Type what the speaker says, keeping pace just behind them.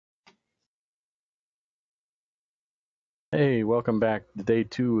Hey, welcome back to day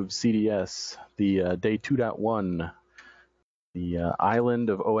 2 of CDS, the day 2.1, the island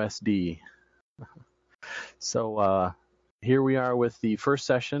of OSD. So here we are with the first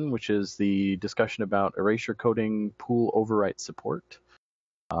session, which is the discussion about erasure coding pool overwrite support.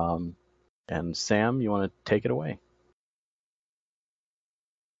 And Sam, you want to take it away?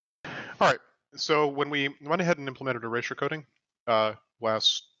 All right. So when we went ahead and implemented erasure coding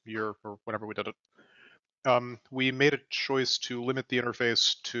last year or whenever we did it, we made a choice to limit the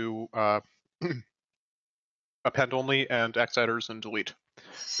interface to append only and exciters and delete.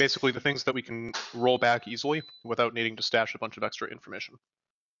 Basically, the things that we can roll back easily without needing to stash a bunch of extra information.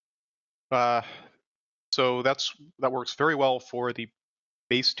 So that works very well for the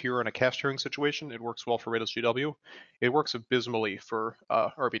base tier and a cache tiering situation. It works well for Rados GW. It works abysmally for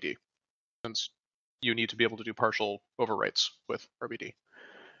RBD, since you need to be able to do partial overwrites with RBD.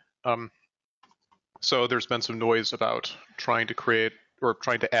 So there's been some noise about trying to create or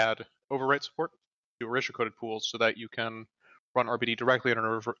trying to add overwrite support to erasure coded pools so that you can run RBD directly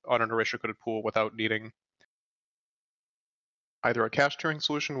on an erasure coded pool without needing either a cache tiering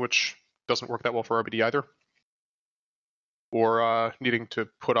solution, which doesn't work that well for RBD either, or needing to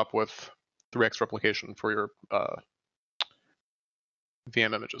put up with 3x replication for your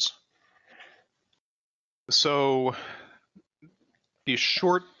VM images. So the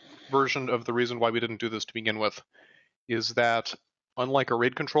short version of the reason why we didn't do this to begin with is that unlike a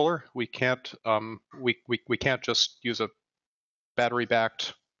RAID controller, we can't we can't just use a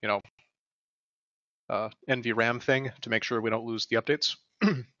battery-backed, NVRAM thing to make sure we don't lose the updates.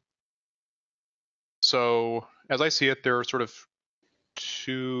 So as I see it, there are sort of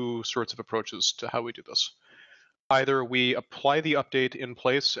two sorts of approaches to how we do this. Either we apply the update in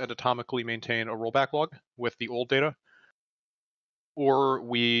place and atomically maintain a rollback log with the old data, or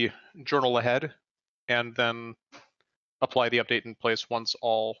we journal ahead and then apply the update in place once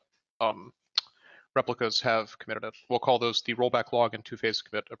all replicas have committed it. We'll call those the rollback log and two-phase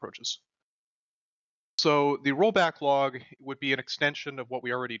commit approaches. So the rollback log would be an extension of what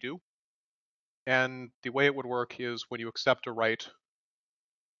we already do. And the way it would work is when you accept a write,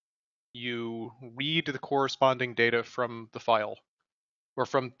 you read the corresponding data from the file or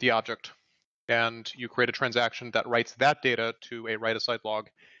from the object, and you create a transaction that writes that data to a write-aside log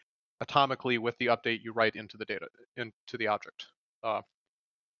atomically with the update you write into the data, into the object.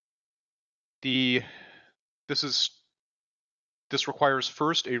 This requires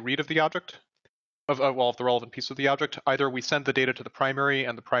first a read of the object, of the relevant piece of the object. Either we send the data to the primary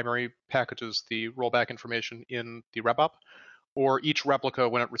and the primary packages the rollback information in the rep-op, or each replica,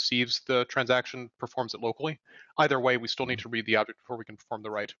 when it receives the transaction, performs it locally. Either way, we still need to read the object before we can perform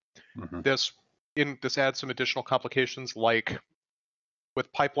the write. Mm-hmm. This adds some additional complications, like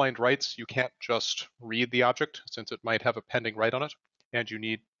with pipelined writes, you can't just read the object since it might have a pending write on it, and you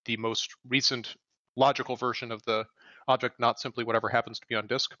need the most recent logical version of the object, not simply whatever happens to be on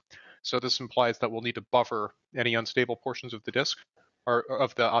disk. So this implies that we'll need to buffer any unstable portions of the disk or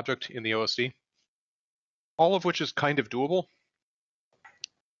of the object in the OSD, all of which is kind of doable.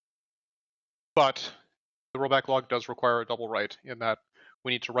 But the rollback log does require a double write in that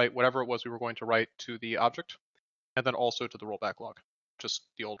we need to write whatever it was we were going to write to the object and then also to the rollback log, just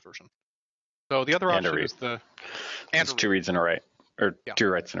the old version. So the other option is the... It's two reads and a write, or yeah. Two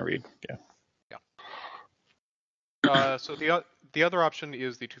writes and a read, yeah. So the other option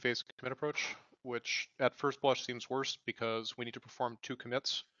is the two-phase commit approach, which at first blush seems worse because we need to perform two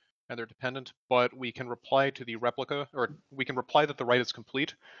commits and they're dependent, but we can reply to the replica, or we can reply that the write is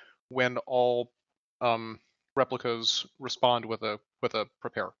complete when all replicas respond with a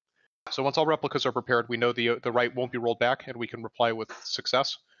prepare. So once all replicas are prepared, we know the write won't be rolled back, and we can reply with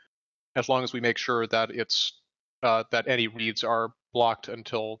success, as long as we make sure that it's that any reads are blocked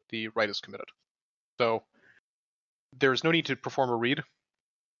until the write is committed. So there's no need to perform a read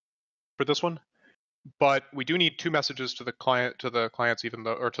for this one, but we do need two messages to the clients, even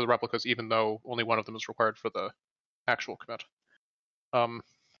though, or to the replicas, even though only one of them is required for the actual commit.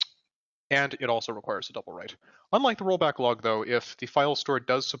 And it also requires a double write. Unlike the rollback log, though, if the file store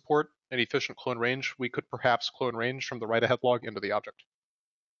does support an efficient clone range, we could perhaps clone range from the write-ahead log into the object.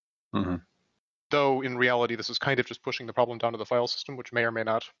 Mm-hmm. Though in reality, this is kind of just pushing the problem down to the file system, which may or may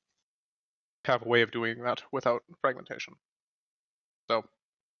not have a way of doing that without fragmentation. So,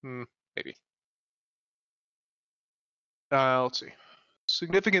 maybe. Let's see.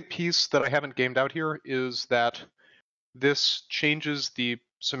 Significant piece that I haven't gamed out here is that this changes the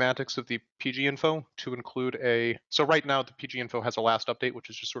semantics of the PG info to include so right now the PG info has a last update, which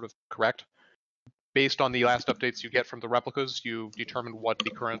is just sort of correct. Based on the last updates you get from the replicas, you determine what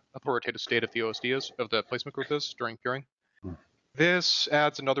the current authoritative state of the OSD is, of the placement group is during peering. This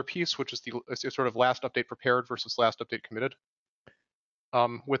adds another piece, which is it's sort of last update prepared versus last update committed,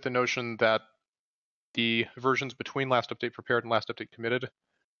 with the notion that the versions between last update prepared and last update committed,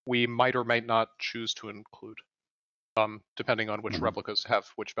 we might or might not choose to include, depending on which replicas have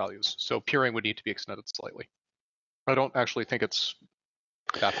which values. So peering would need to be extended slightly. I don't actually think it's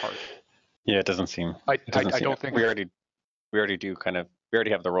that hard. Yeah, it doesn't seem. I don't think we already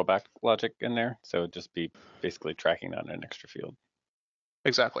have the rollback logic in there, so it'd just be basically tracking that in an extra field.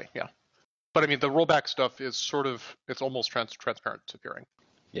 Exactly, yeah. But I mean, the rollback stuff is sort of, it's almost transparent to peering.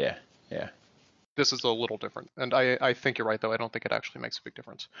 Yeah. This is a little different, and I think you're right, though. I don't think it actually makes a big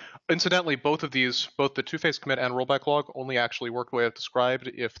difference. Incidentally, both of these, both the two-phase commit and rollback log, only actually work the way I've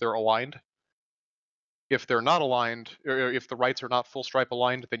described if they're aligned. If they're not aligned, or if the writes are not full stripe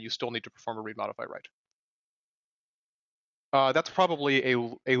aligned, then you still need to perform a read modify write. That's probably a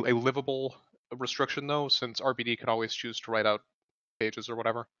livable restriction, though, since RBD can always choose to write out pages or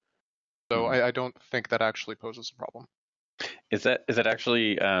whatever. So I don't think that actually poses a problem. Is it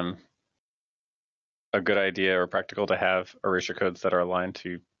actually a good idea or practical to have erasure codes that are aligned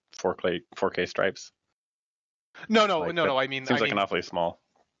to 4K stripes? No. I mean, seems like an awfully small.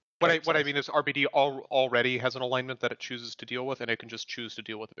 What I mean is RBD already has an alignment that it chooses to deal with, and it can just choose to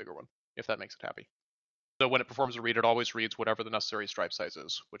deal with a bigger one if that makes it happy. So when it performs a read, it always reads whatever the necessary stripe size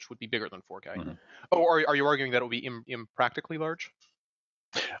is, which would be bigger than 4K. Oh, are you arguing that it will be impractically large?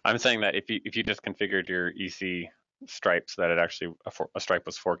 I'm saying that if you just configured your EC stripes that it actually a stripe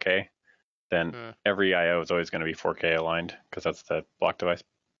was 4K, then every IO is always going to be 4K aligned because that's the block device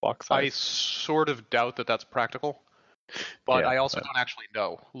block size. I sort of doubt that that's practical, but I also don't actually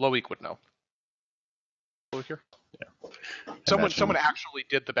know. Loic would know. Loic here? Yeah. Someone actually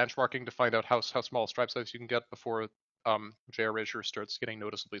did the benchmarking to find out how small a stripe size you can get before Erasure starts getting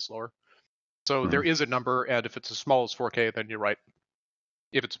noticeably slower. So there is a number, and if it's as small as 4K, then you're right.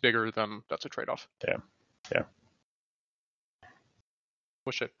 If it's bigger, then that's a trade-off. Yeah.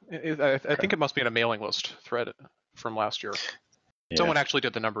 I think it must be in a mailing list thread from last year. Yeah. Someone actually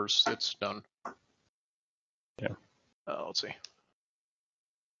did the numbers. It's done. Yeah. Let's see.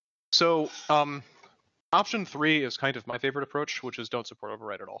 So option 3 is kind of my favorite approach, which is don't support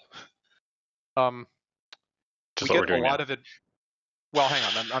overwrite at all. We get a lot of it. Well,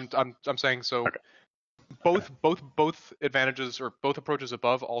 hang on. I'm saying so. Okay. Both advantages or both approaches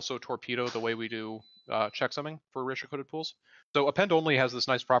above also torpedo the way we do checksumming for erasure coded pools. So append only has this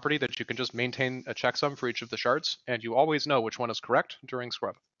nice property that you can just maintain a checksum for each of the shards, and you always know which one is correct during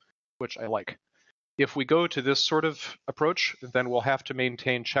scrub, which I like. If we go to this sort of approach, then we'll have to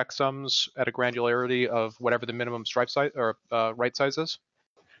maintain checksums at a granularity of whatever the minimum stripe size or write size is,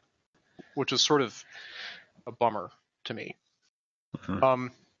 which is sort of a bummer to me.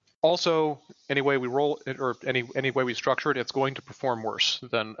 Also, any way we roll it or any way we structure it, it's going to perform worse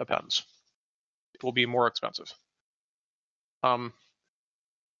than appends. It will be more expensive.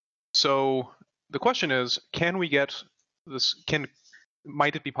 So the question is, can we get this?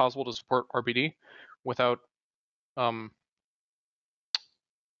 Might it be possible to support RBD without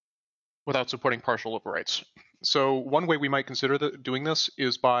supporting partial overwrites? So one way we might consider doing this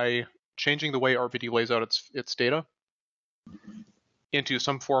is by changing the way RBD lays out its data into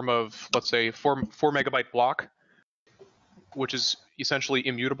some form of, let's say, 4 megabyte block, which is essentially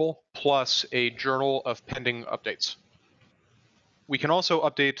immutable, plus a journal of pending updates. We can also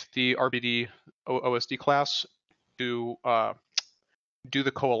update the RBD OSD class to do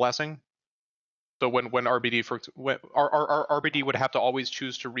the coalescing. So when RBD our RBD would have to always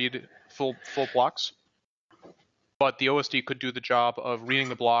choose to read full blocks, but the OSD could do the job of reading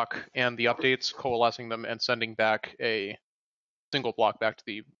the block and the updates, coalescing them, and sending back a single block back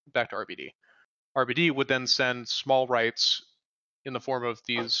to RBD. RBD would then send small writes in the form of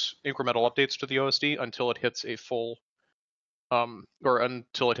these incremental updates to the OSD until it hits a full, or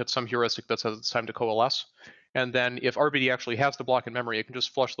until it hits some heuristic that says it's time to coalesce. And then if RBD actually has the block in memory, it can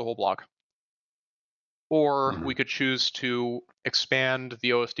just flush the whole block. Or we could choose to expand the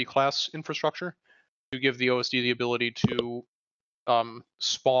OSD class infrastructure to give the OSD the ability to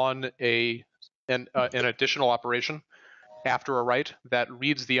spawn an additional operation after a write that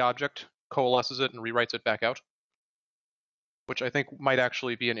reads the object, coalesces it, and rewrites it back out, which I think might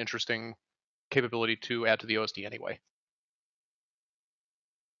actually be an interesting capability to add to the OSD anyway.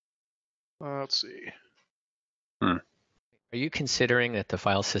 Let's see. Are you considering that the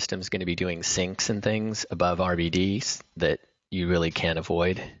file system is going to be doing syncs and things above RBDs that you really can't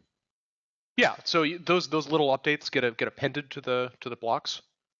avoid? Yeah, so those little updates get appended to the blocks.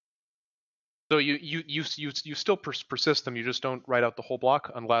 So you still persist them. You just don't write out the whole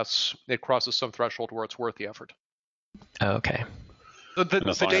block unless it crosses some threshold where it's worth the effort. Okay. The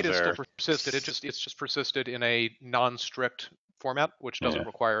as the long data as is still they're- persisted. It's just persisted in a non-strict format, which doesn't Yeah.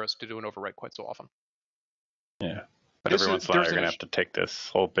 require us to do an overwrite quite so often. Yeah. But This every is- once in a while, there's you're an going to have to take this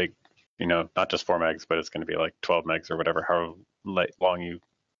whole big, not just 4 megs, but it's going to be like 12 megs or whatever, how long you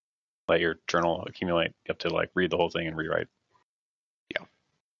let your journal accumulate. You have to like read the whole thing and rewrite.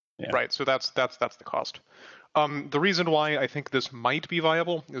 Yeah. Right, so that's the cost. The reason why I think this might be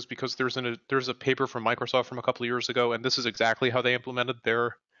viable is because there's a paper from Microsoft from a couple of years ago, and this is exactly how they implemented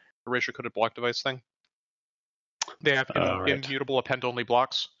their erasure coded block device thing. They have Right. immutable append-only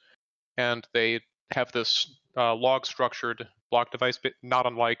blocks, and they have this log structured block device, but not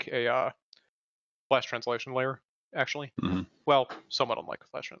unlike a flash translation layer, actually. Mm-hmm. Well, somewhat unlike a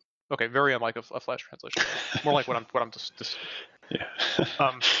flash. Okay, very unlike a flash translation layer. More like what I'm just Yeah.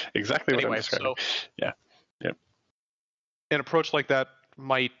 anyway, Exactly what I'm describing. so Yeah. Yep. an approach like that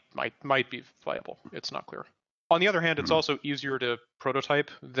might be viable. It's not clear. On the other hand, it's also easier to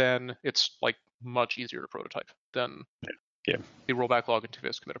prototype than it's like much easier to prototype than Yeah. the rollback log and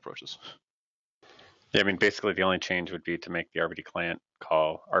two-phase commit approaches. Yeah, I mean, basically the only change would be to make the RBD client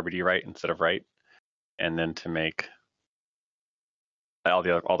call RBD write instead of write, and then to make all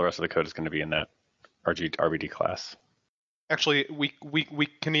the rest of the code is going to be in that RBD class. Actually, we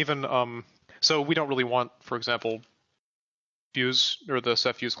can even so we don't really want, for example, Fuse or the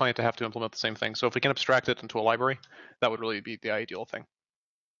Ceph Fuse client to have to implement the same thing. So if we can abstract it into a library, that would really be the ideal thing.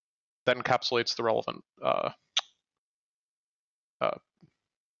 That encapsulates the relevant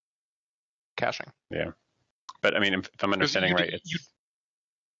caching. Yeah, but I mean, if I'm understanding right,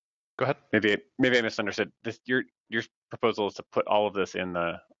 go ahead. Maybe I misunderstood. Your proposal is to put all of this in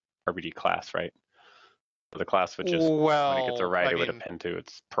the RBD class, right? The class which is when it gets a write, it would append to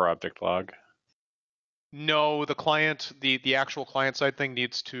its per object log. No, the client, the actual client side thing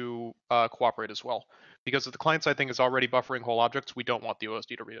needs to cooperate as well, because if the client side thing is already buffering whole objects, we don't want the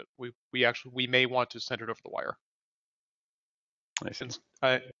OSD to read it. We may want to send it over the wire. I see.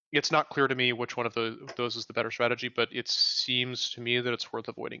 It's not clear to me which one of those is the better strategy, but it seems to me that it's worth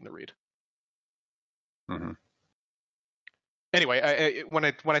avoiding the read. Mm-hmm. Anyway, when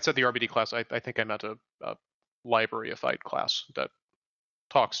I said the RBD class, I think I meant a libraryified class that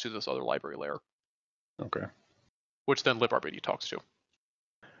talks to this other library layer. Okay. Which then librrbd talks to.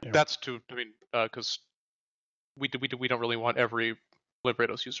 Yeah. That's because we don't really want every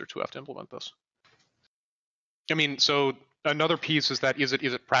librados user to have to implement this. I mean, so another piece is that is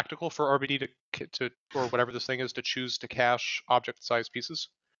it practical for RBD to or whatever this thing is to choose to cache object size pieces?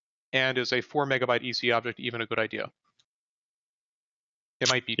 And is a 4 megabyte EC object even a good idea? It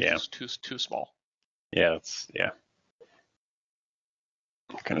might be too small. Yeah, it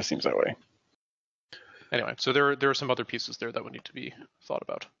kind of seems that way. Anyway, so there are some other pieces there that would need to be thought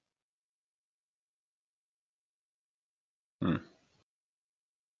about.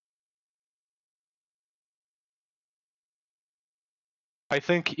 I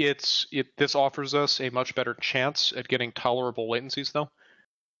think this offers us a much better chance at getting tolerable latencies, though,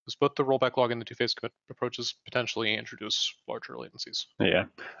 because both the rollback log and the two-phase commit approaches potentially introduce larger latencies. Yeah,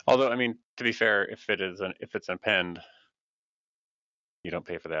 although I mean, to be fair, if it's an append, you don't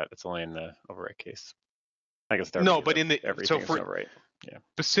pay for that. It's only in the overwrite case. I guess no, but everything is an overwrite. Yeah.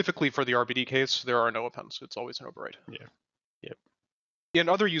 Specifically for the RBD case, there are no appends. It's always an overwrite. Yeah. Yep. In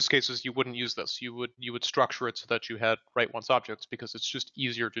other use cases, you wouldn't use this. You would structure it so that you had write once objects because it's just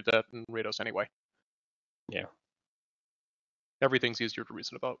easier to do that in Rados anyway. Yeah. Everything's easier to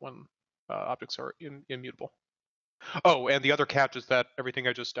reason about when objects are immutable. Oh, and the other catch is that everything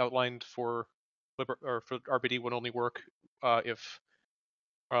I just outlined for RBD would only work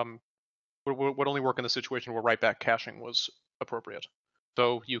would only work in the situation where write-back caching was appropriate.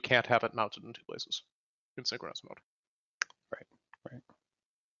 So you can't have it mounted in two places in synchronous mode. Right.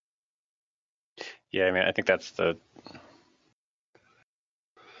 Yeah, I mean, I think that's the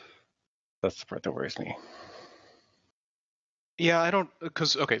part that worries me. Yeah, I don't,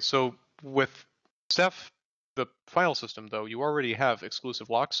 so with Ceph, the file system, though, you already have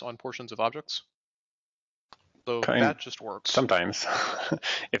exclusive locks on portions of objects. So that just works. Sometimes.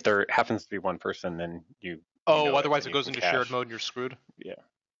 If there happens to be one person, then you otherwise it goes into shared mode and you're screwed? Yeah.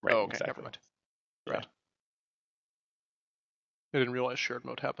 Right. Oh, okay, exactly. never mind. Right. I didn't realize shared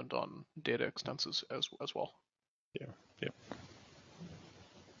mode happened on data extenses as well. Yeah. Yep.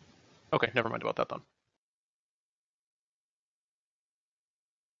 Okay, never mind about that then.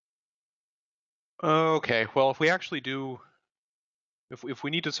 Okay, well, if we actually do, if we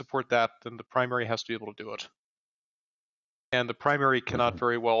need to support that, then the primary has to be able to do it. And the primary cannot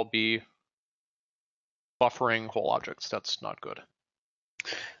very well be buffering whole objects. That's not good.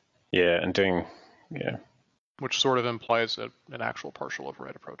 Yeah, and which sort of implies an actual partial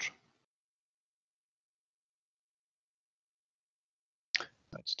override approach.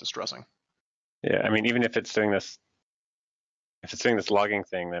 That's distressing. Yeah, I mean, even if it's doing this, logging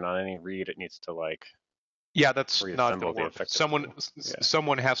thing, then on any read it needs to like. Yeah, that's not reassemble going to the work. effective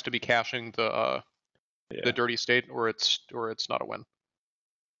Someone has to be caching the dirty state, or it's not a win.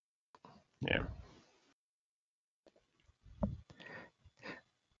 Yeah.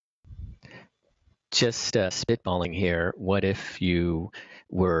 Just spitballing here. What if you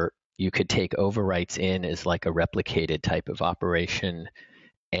could take overwrites in as like a replicated type of operation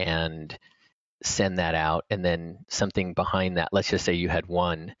and send that out, and then something behind that, let's just say you had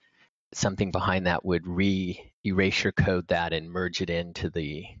one, something behind that would erasure code that and merge it into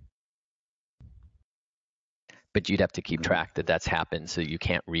the, but you'd have to keep track that that's happened, so you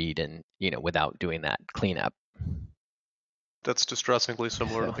can't read and, without doing that cleanup. That's distressingly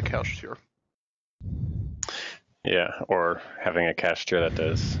similar to the cache tier. Yeah, or having a cache tier that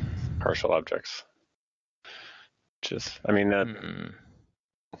does partial objects. I mean, that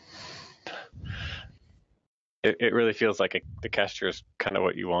it really feels like the cache tier is kind of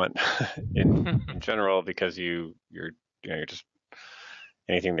what you want in general, because you're just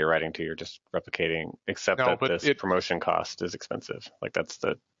anything they're writing to, you're just replicating, except that this promotion cost is expensive. Like that's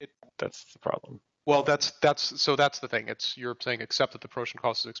the problem. Well, that's the thing. You're saying except that the promotion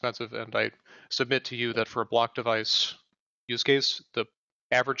cost is expensive, and I submit to you that for a block device use case, the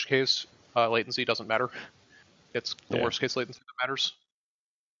average case latency doesn't matter. It's the worst case latency that matters.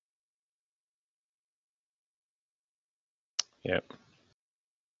 Yep.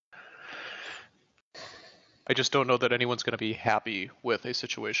 I just don't know that anyone's going to be happy with a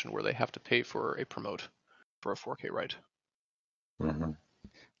situation where they have to pay for a promote for a 4K write. Mm-hmm.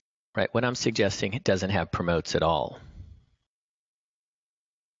 Right. What I'm suggesting, it doesn't have promotes at all.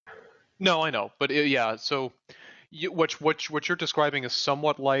 No, I know, but yeah. So what you're describing is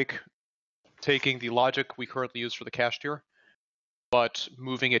somewhat like taking the logic we currently use for the cache tier, but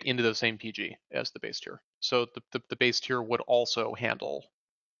moving it into the same PG as the base tier. So the base tier would also handle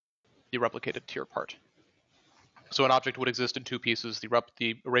the replicated tier part. So an object would exist in two pieces: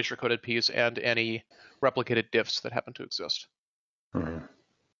 the erasure coded piece and any replicated diffs that happen to exist. Mm-hmm.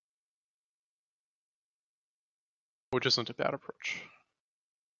 Which isn't a bad approach.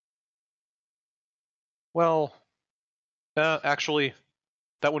 Well, actually,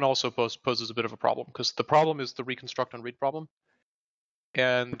 that one also poses a bit of a problem, because the problem is the reconstruct and read problem.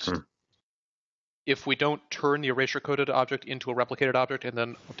 And if we don't turn the erasure coded object into a replicated object and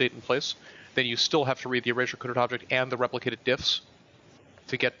then update in place, then you still have to read the erasure coded object and the replicated diffs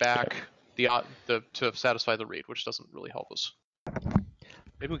to get back to satisfy the read, which doesn't really help us.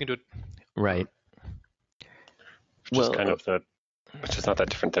 Maybe we can do it. Right. Which is not that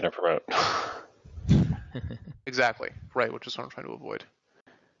different than a promote. Exactly. Right, which is what I'm trying to avoid.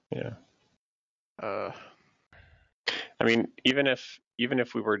 Yeah. I mean, even if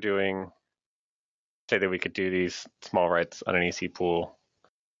we were doing, say that we could do these small writes on an EC pool,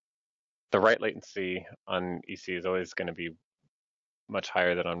 the write latency on EC is always going to be much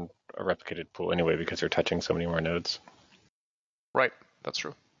higher than on a replicated pool anyway, because you're touching so many more nodes. Right, that's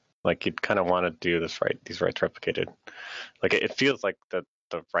true. Like you'd kind of want to do these writes replicated. Like it feels like the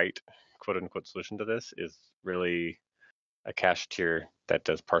right quote unquote solution to this is really a cache tier that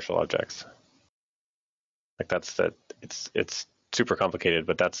does partial objects. Like it's super complicated,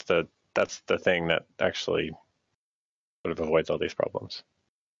 but that's the thing that actually sort of avoids all these problems.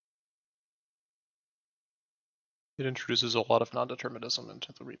 It introduces a lot of non-determinism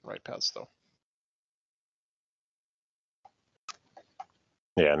into the read and write paths, though.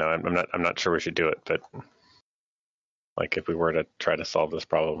 Yeah, no, I'm not sure we should do it, but like if we were to try to solve this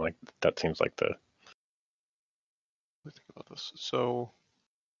problem, like that seems like the. Let me think about this. So,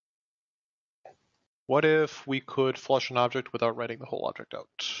 what if we could flush an object without writing the whole object out?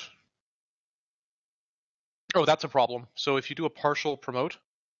 Oh, that's a problem. So if you do a partial promote,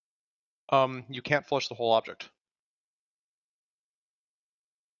 you can't flush the whole object.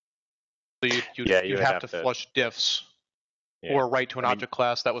 So you'd have to flush diffs, or write to an object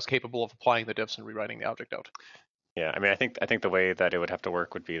class that was capable of applying the diffs and rewriting the object out. Yeah, I mean, I think the way that it would have to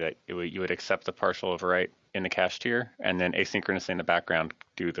work would be that you would accept the partial overwrite in the cache tier, and then asynchronously in the background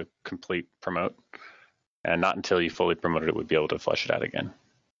do the complete promote, and not until you fully promoted it would be able to flush it out again.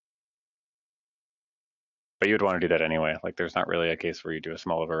 But you would want to do that anyway. Like, there's not really a case where you do a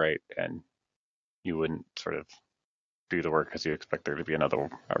small overwrite and you wouldn't sort of do the work because you expect there to be another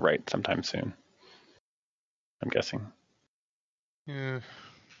write sometime soon. I'm guessing. Yeah.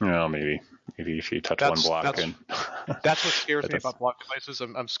 No, maybe if you touch one block. That's what scares me about block devices.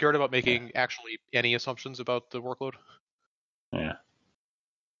 I'm scared about making actually any assumptions about the workload. Yeah.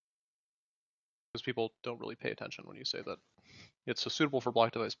 Because people don't really pay attention when you say that it's a suitable for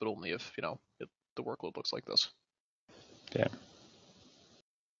block device, but only if the workload looks like this. Yeah.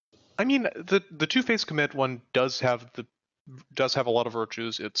 I mean, the two-phase commit one does have a lot of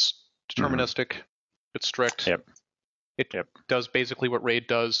virtues. It's deterministic. It's strict. Yep. It does basically what RAID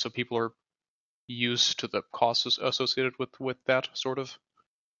does, so people are used to the costs associated with that sort of.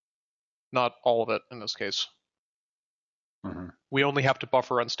 Not all of it in this case. We only have to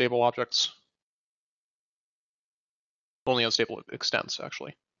buffer unstable objects. Only unstable extents,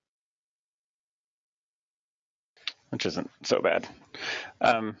 actually. Which isn't so bad.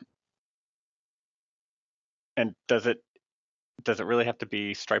 And does it really have to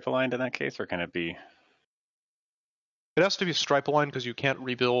be stripe aligned in that case, or can it be? It has to be stripe aligned because you can't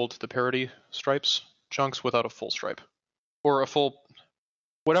rebuild the parity stripes chunks without a full stripe, or a full,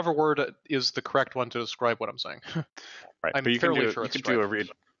 whatever word is the correct one to describe what I'm saying. Right, I'm but you fairly can sure do,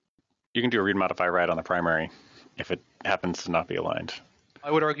 you can do a read modify write on the primary if it happens to not be aligned.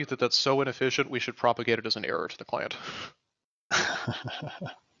 I would argue that that's so inefficient we should propagate it as an error to the client.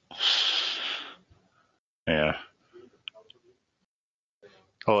 Yeah.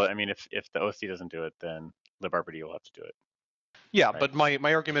 Well, I mean, if the OSD doesn't do it, then librd will have to do it. Yeah, right? But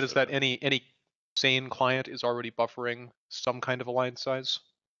my argument is that any sane client is already buffering some kind of aligned size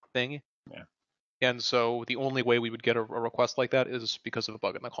thing. Yeah. And so the only way we would get a request like that is because of a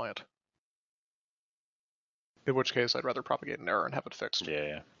bug in the client. In which case, I'd rather propagate an error and have it fixed.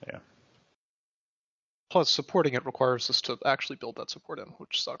 Yeah. Plus, supporting it requires us to actually build that support in,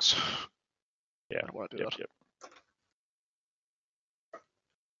 which sucks. Yeah. I don't want to do that. Yep.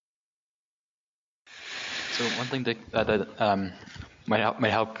 So one thing that might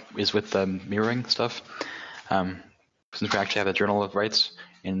help is with mirroring stuff. Since we actually have a journal of writes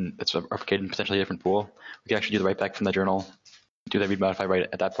and it's replicated in potentially a different pool, we can actually do the write back from the journal, do the read modify write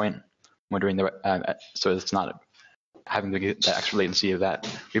at that point when doing the so it's not having to get that extra latency of that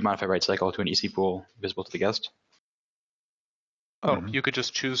read modify write cycle to an EC pool visible to the guest. Oh, you could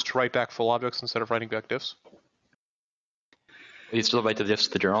just choose to write back full objects instead of writing back diffs? You still write the diffs to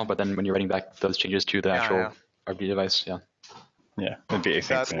the journal, but then when you're writing back those changes to the actual RB device, Yeah, it'd be async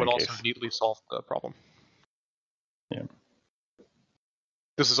that in would any also case. neatly solve the problem. Yeah.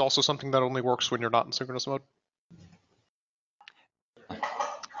 This is also something that only works when you're not in synchronous mode.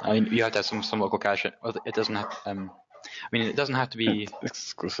 I mean, you have to have some local cache. It doesn't have. I mean, it doesn't have to be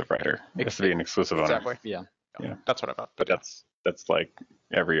Exclusive writer. It has to be an exclusive owner. Exactly. Yeah. That's what I meant. But that's like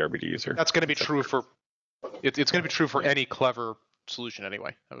every RBD user. That's going to be true for. It's going to be true for any clever solution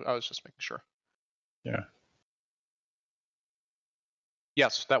anyway. I was just making sure. Yeah.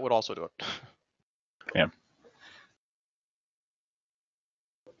 Yes, that would also do it. Yeah.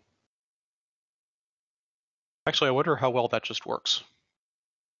 Actually, I wonder how well that just works.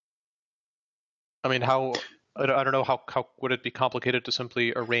 I mean, I don't know how would it be complicated to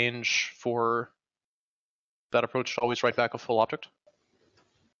simply arrange for that approach to always write back a full object?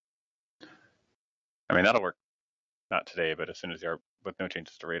 I mean, that'll work. Not today, but as soon as you are with no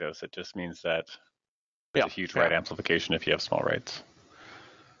changes to Rados, it just means that there's a huge write amplification if you have small writes.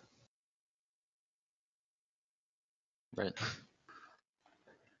 Right.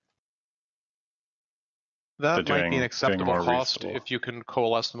 That might be an acceptable cost reasonable. if you can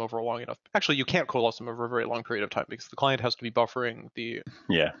coalesce them over a long enough. Actually, you can't coalesce them over a very long period of time because the client has to be buffering the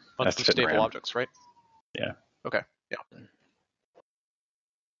unstable objects, right? Yeah. Okay. Yeah.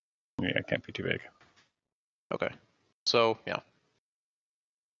 Yeah, it can't be too big. Okay. So yeah.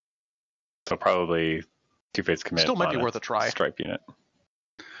 So probably two-phase commit. Still might be worth a try. Stripe unit.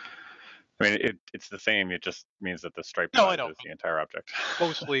 I mean, it's the same. It just means that the stripe I size know. is the entire object.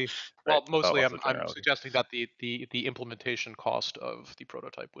 Mostly, Right. mostly Also I'm suggesting that the implementation cost of the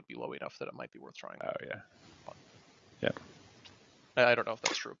prototype would be low enough that it might be worth trying. Oh yeah. Yeah. I don't know if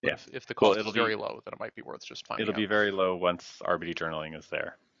that's true, but if the cost is very low, then it might be worth just finding It'll be very low once RBD journaling is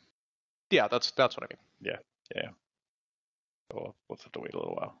there. Yeah, that's what I mean. Yeah. So we'll just have to wait a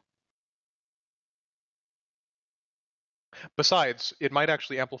little while. Besides, it might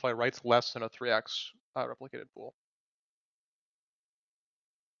actually amplify writes less than a 3x replicated pool.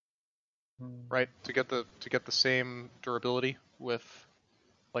 Right? To get the same durability with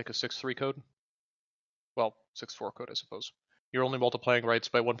like a 6.3 code. Well, 6.4 code, I suppose. You're only multiplying writes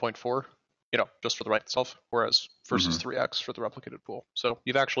by 1.4, just for the write itself, whereas versus 3x for the replicated pool. So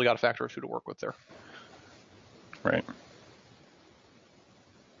you've actually got a factor of 2 to work with there. Right.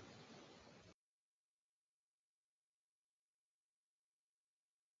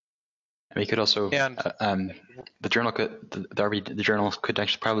 We could also the journal the journal could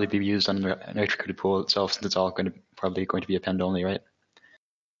actually probably be used on the erasure-coded pool itself, since it's all probably going to be append only, right?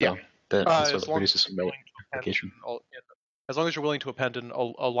 Yeah. So that also reduces some application. As long as you're willing to append in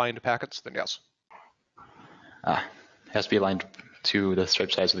aligned packets, then yes. It has to be aligned to the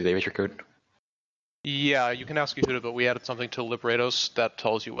stripe size of the erasure code. Yeah, you can ask Yehuda, but we added something to Liberatos that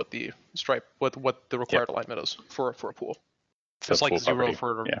tells you what the stripe, what the required alignment is for a pool. So it's like 0 property.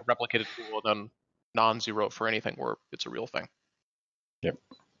 For a replicated pool, and then non-zero for anything where it's a real thing. Yep.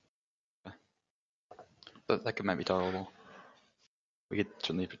 That might be tolerable. We could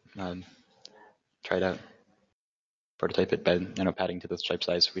certainly try it out. Prototype it by padding to the stripe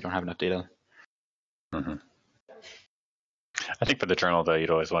size if we don't have enough data. Mm-hmm. I think for the journal though, you'd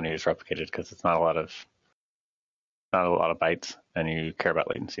always want to use replicated because it's not a lot of bytes, and you care about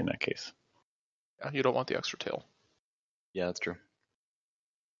latency in that case. Yeah, you don't want the extra tail. Yeah, that's true.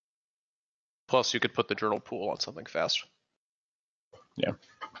 Plus, you could put the journal pool on something fast. Yeah.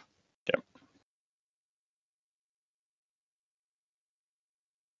 Yep.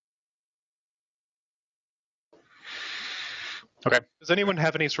 Okay. Does anyone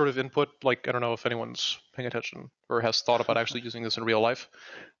have any sort of input? Like, I don't know if anyone's paying attention or has thought about actually using this in real life.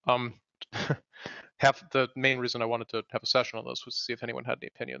 The main reason I wanted to have a session on this was to see if anyone had any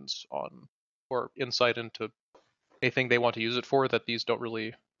opinions on or insight into anything they want to use it for that these don't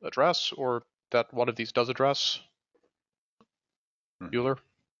really address, or that one of these does address. Bueller?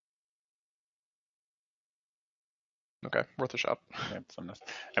 Okay, worth a shot. Yeah,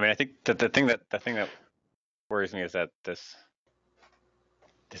 I mean, I think that the thing that worries me is that this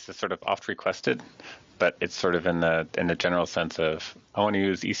is sort of oft requested, but it's sort of in the general sense of I want to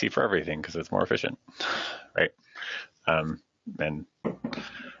use EC for everything because it's more efficient, right? And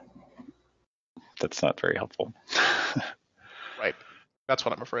that's not very helpful. Right. That's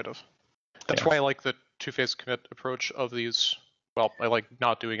what I'm afraid of. That's why I like the two-phase commit approach of these. Well, I like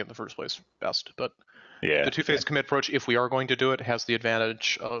not doing it in the first place best, but the two-phase commit approach, if we are going to do it, has the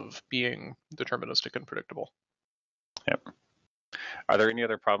advantage of being deterministic and predictable. Yep. Are there any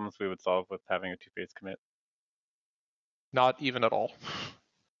other problems we would solve with having a two-phase commit? Not even at all.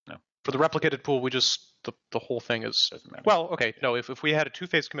 No. For the replicated pool, we just the whole thing is well, okay. No, if we had a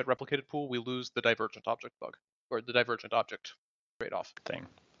two-phase commit replicated pool, we lose the divergent object bug or the divergent object trade-off thing.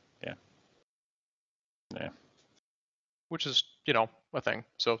 Yeah. Yeah. Which is a thing.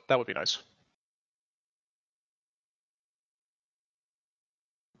 So that would be nice.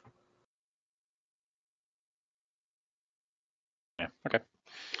 Yeah. Okay.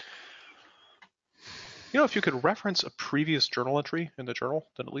 If you could reference a previous journal entry in the journal,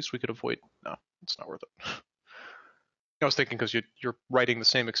 then at least we could avoid. No, it's not worth it. I was thinking because you're writing the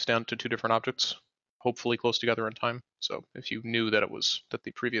same extent to two different objects, hopefully close together in time. So if you knew that that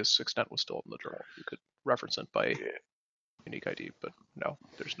the previous extent was still in the journal, you could reference it by unique ID. But no,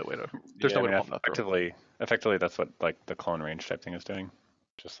 there's no way to. There's no way to pump that through. Effectively, that's what like the clone range type thing is doing.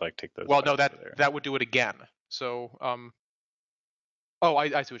 Just like take those. Well, no, that would do it again. So oh,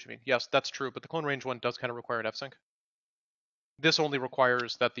 I see what you mean. Yes, that's true. But the clone range one does kind of require an fsync. This only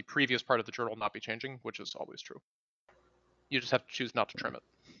requires that the previous part of the journal not be changing, which is always true. You just have to choose not to trim it,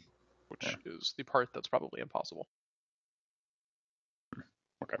 which is the part that's probably impossible.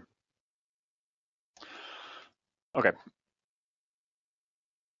 Okay. Okay.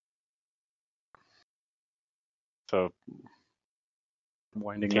 So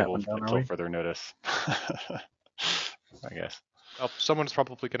winding that one down until further notice, I guess. Well, someone's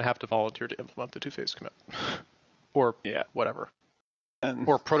probably going to have to volunteer to implement the two-phase commit, or whatever,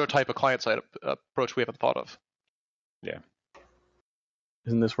 or prototype a client-side approach we haven't thought of. Yeah.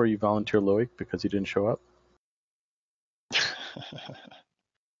 Isn't this where you volunteer Loic because he didn't show up?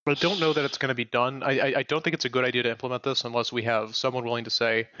 I don't know that it's going to be done. I don't think it's a good idea to implement this unless we have someone willing to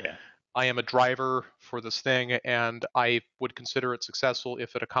say, I am a driver for this thing, and I would consider it successful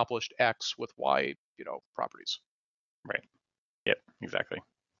if it accomplished X with Y, properties. Right. Yep, exactly.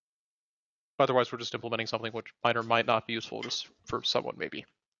 Otherwise, we're just implementing something which might or might not be useful just for someone, maybe.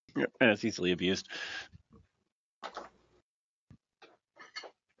 Yep, and it's easily abused. All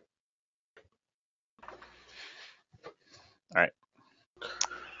right.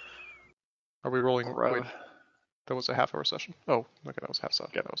 Are we rolling? Wait, that was a half-hour session. Oh, okay, that was half hour.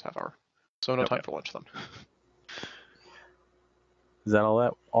 Yeah, that was half hour. So no time for lunch then. Is that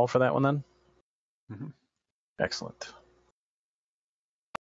all for that one then? Mm-hmm. Excellent.